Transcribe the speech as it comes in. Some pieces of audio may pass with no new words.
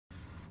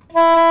Hi,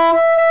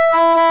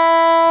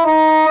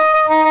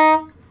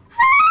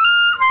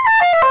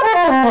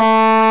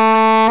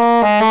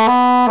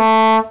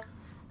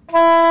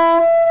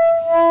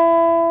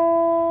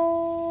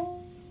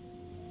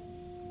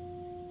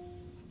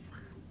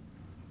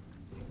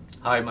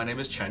 my name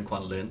is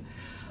Chien-Kwan Lin.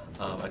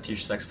 I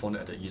teach saxophone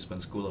at the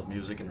Eastman School of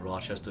Music in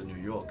Rochester, New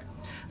York.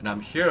 And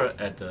I'm here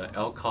at the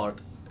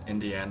Elkhart,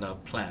 Indiana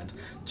plant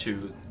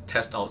to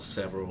test out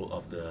several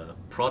of the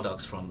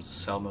products from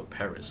SELMER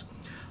Paris.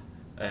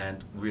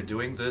 And we're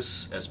doing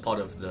this as part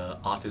of the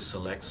Artist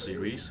Select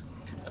series,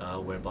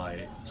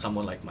 whereby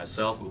someone like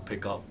myself will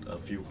pick out a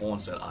few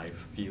horns that I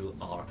feel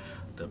are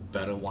the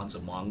better ones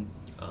among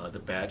the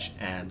batch,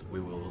 and we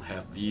will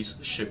have these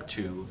shipped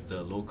to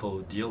the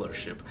local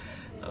dealership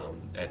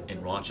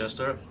in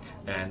Rochester,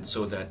 and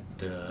so that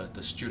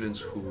the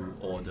students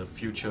or the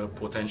future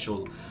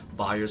potential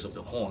buyers of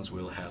the horns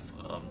will have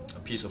a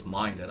peace of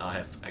mind that I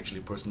have actually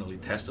personally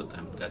tested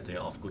them, that they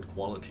are of good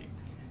quality.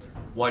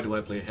 Why do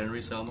I play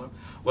Henri SELMER?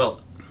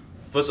 Well,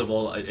 first of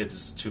all,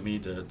 it's to me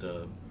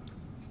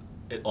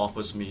it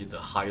offers me the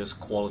highest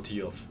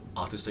quality of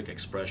artistic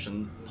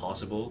expression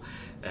possible,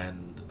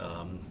 and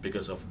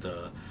because of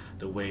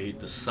the way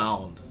the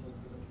sound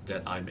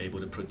that I'm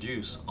able to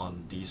produce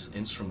on these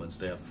instruments,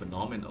 they are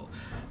phenomenal.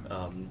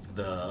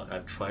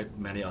 I've tried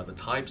many other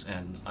types,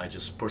 and I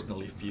just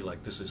personally feel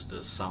like this is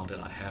the sound that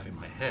I have in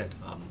my head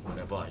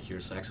whenever I hear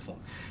saxophone.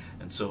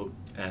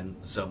 And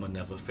SELMER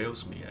never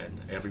fails me, and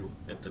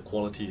the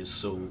quality is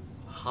so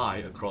high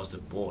across the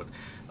board.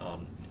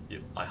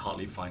 I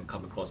hardly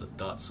come across a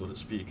dud, so to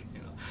speak.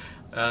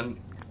 And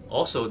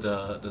also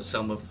the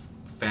SELMER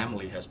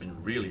family has been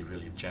really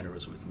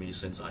generous with me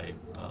since I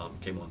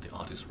came on the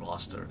artist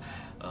roster.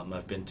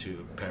 I've been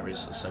to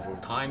Paris several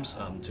times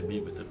to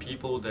meet with the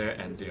people there,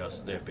 and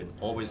they've been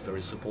always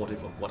very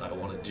supportive of what I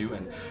want to do,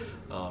 and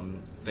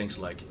things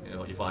like,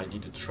 if I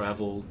need to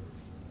travel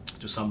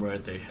to somewhere,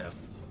 they have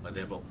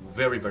a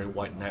very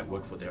wide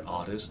network for their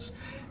artists,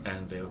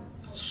 and they're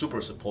super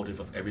supportive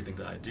of everything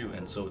that I do,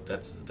 and so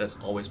that's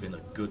always been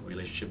a good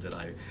relationship that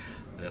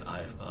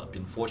I've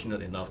been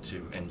fortunate enough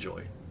to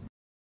enjoy.